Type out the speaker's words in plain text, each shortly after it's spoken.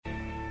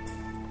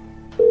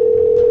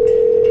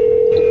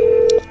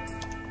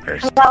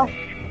orders. Hello?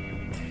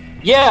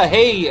 Yeah,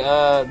 hey,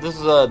 this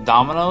is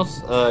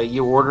Domino's.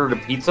 You ordered a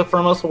pizza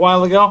from us a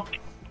while ago?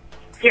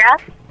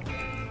 Yes?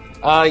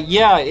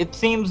 Yeah, it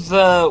seems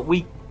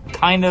we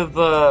kind of,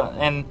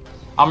 and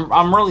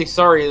I'm really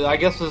sorry, I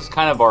guess this is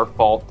kind of our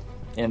fault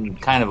in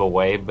kind of a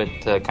way, but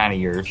kind of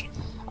yours,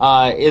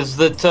 is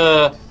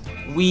that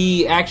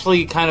we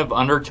actually kind of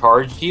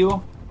undercharged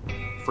you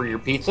for your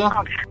pizza.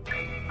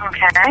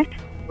 Okay.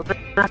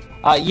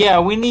 Yeah,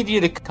 we need you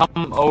to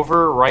come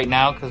over right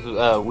now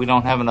because we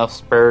don't have enough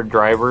spare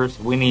drivers.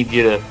 We need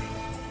you to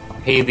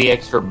pay the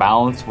extra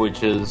balance,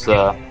 which is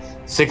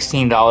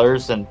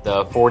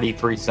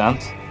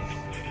 $16.43.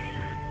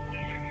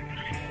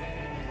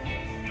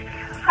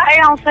 I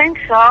don't think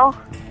so.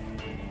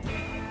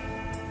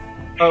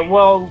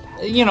 Well,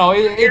 you know,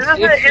 This is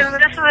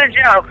a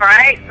joke,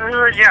 right? This is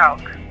a joke.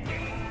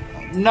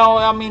 No,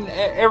 I mean,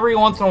 every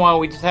once in a while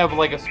we just have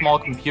like a small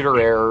computer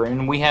error,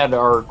 and we had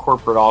our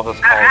corporate office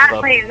call us up.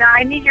 Actually,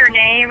 I need your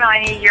name,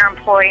 I need your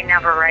employee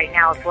number right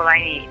now is what I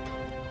need.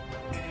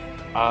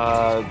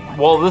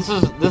 Well, this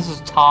is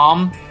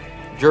Tom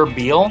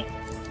Gerbiel.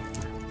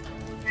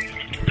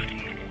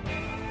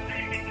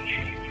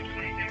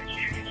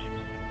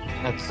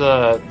 That's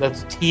Tom.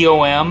 This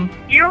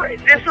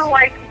is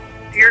like,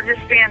 you're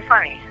just being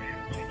funny.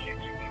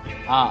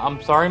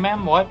 I'm sorry,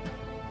 ma'am, what?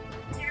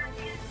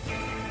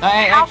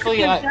 I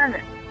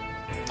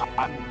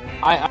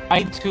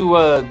need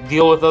to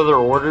deal with other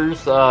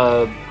orders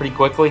pretty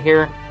quickly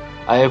here.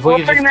 If we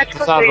could just get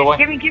this out of the way.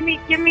 Give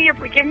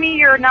me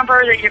your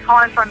number that you're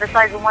calling from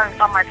besides the one that's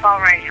on my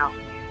phone right now.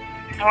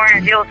 And we're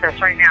gonna deal with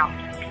this right now.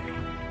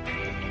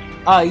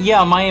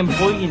 Yeah, my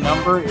employee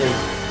number is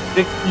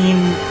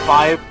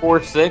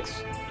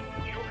 16546.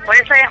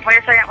 Wait a second.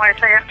 Let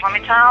me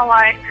turn on the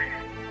light.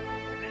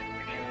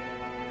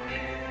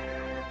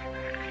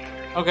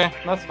 Okay,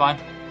 that's fine.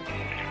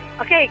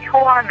 Okay,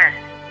 hold on a minute.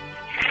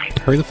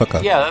 Hurry the fuck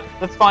up. Yeah,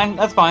 that's fine.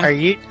 That's fine. Are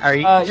you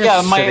yeah,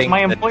 just my sitting in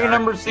the employee dark?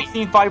 number is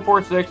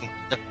 16546.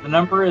 The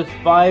number is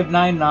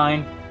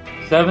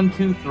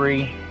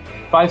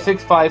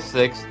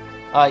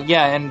 599-723-5656.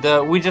 Yeah, and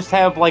we just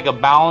have like a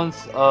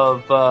balance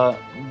of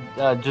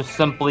just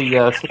simply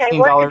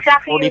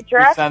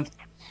 $16.43.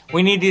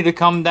 We need you to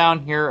come down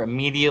here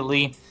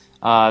immediately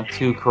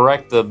to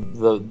correct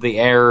the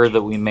error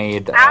that we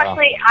made.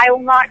 Actually, I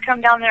will not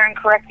come down there and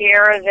correct the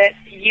error that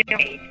you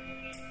made.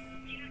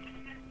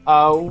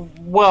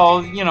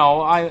 Well, you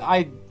know,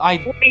 I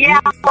Yeah,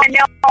 I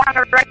know how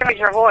to recognize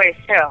your voice,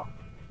 too.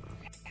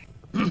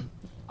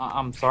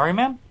 I'm sorry,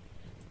 ma'am?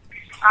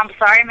 I'm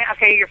sorry, man.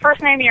 Okay, your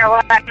first name and your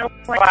last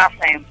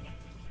name.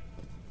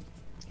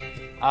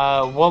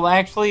 Well,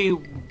 actually,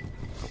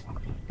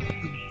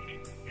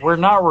 we're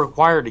not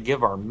required to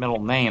give our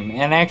middle name.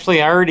 And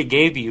actually, I already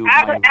gave you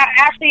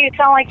Actually, you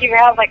sound like you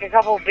have like a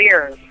couple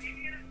beers.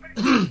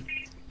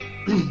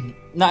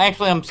 No,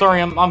 actually, I'm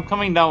sorry. I'm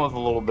coming down with a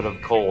little bit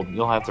of cold.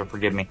 You'll have to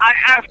forgive me.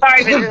 I'm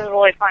sorry, this is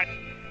really funny.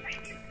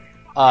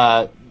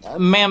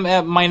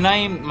 Ma'am, my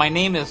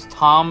name is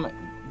Tom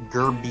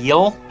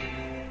Gerbiel.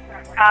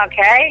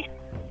 Okay.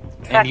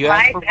 And you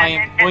asked for my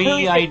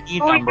employee ID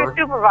number.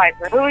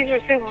 Who is your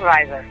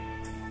supervisor?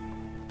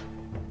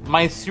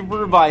 My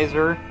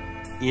supervisor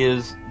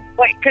is...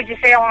 Wait, could you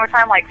say it one more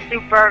time, like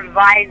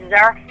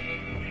supervisor?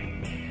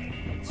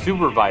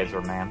 Supervisor,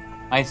 ma'am.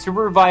 My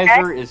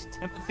supervisor is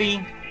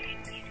Timothy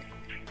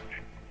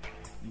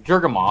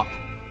Jergamoff.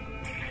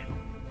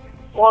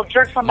 Well,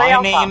 jerk somebody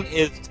else My name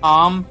is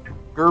Tom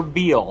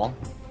Gerbiel.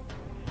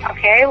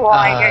 Okay, well,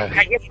 I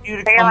guess you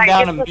to come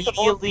down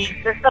immediately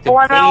to pay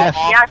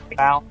off the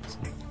balance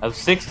of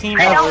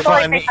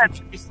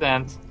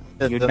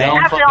 $16.43. You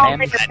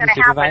don't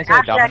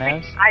supervisor,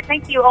 Domino's? I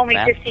think you owe me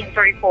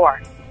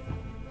 $15.34.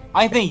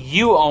 I think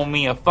you owe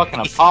me a fucking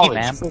apology.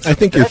 I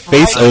think your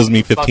face owes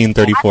me $15.34. I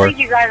think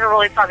you guys are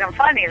really fucking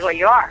funny is what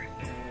you are.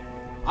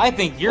 I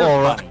think you're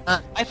funny.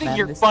 I think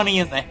you're funny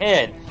in the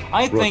head.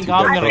 I think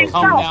I'm going to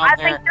come down there. I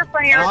think you're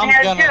funnier in the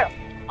head, too.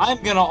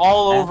 I'm gonna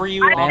all over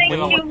you. I think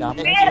you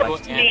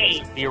missed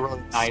me. Be really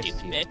nice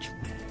to you.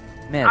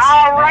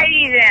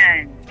 Alrighty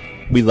then.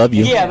 We love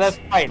you. Yeah, that's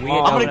right. I'm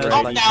gonna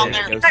come down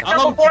there. You got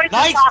double voices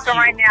talking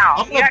right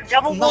now. You got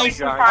double voices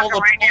talking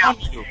right now.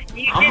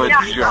 You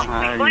did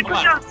not. Let me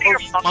put you on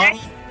speakerphone, okay?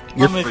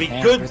 I'm gonna be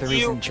good to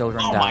you.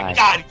 Children oh my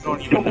God, you don't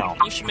even know.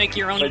 You should make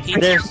your own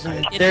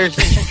pizza.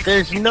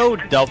 There's no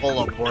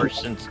double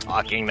abortions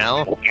talking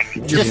now.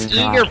 Just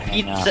eat your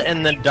pizza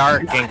in the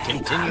dark and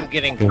continue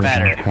getting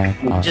better.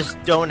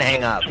 Just don't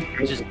hang up.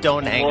 Just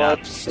don't hang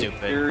up,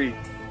 stupid.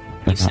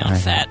 You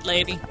sound fat,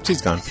 lady.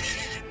 She's gone.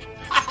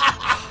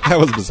 That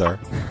was bizarre.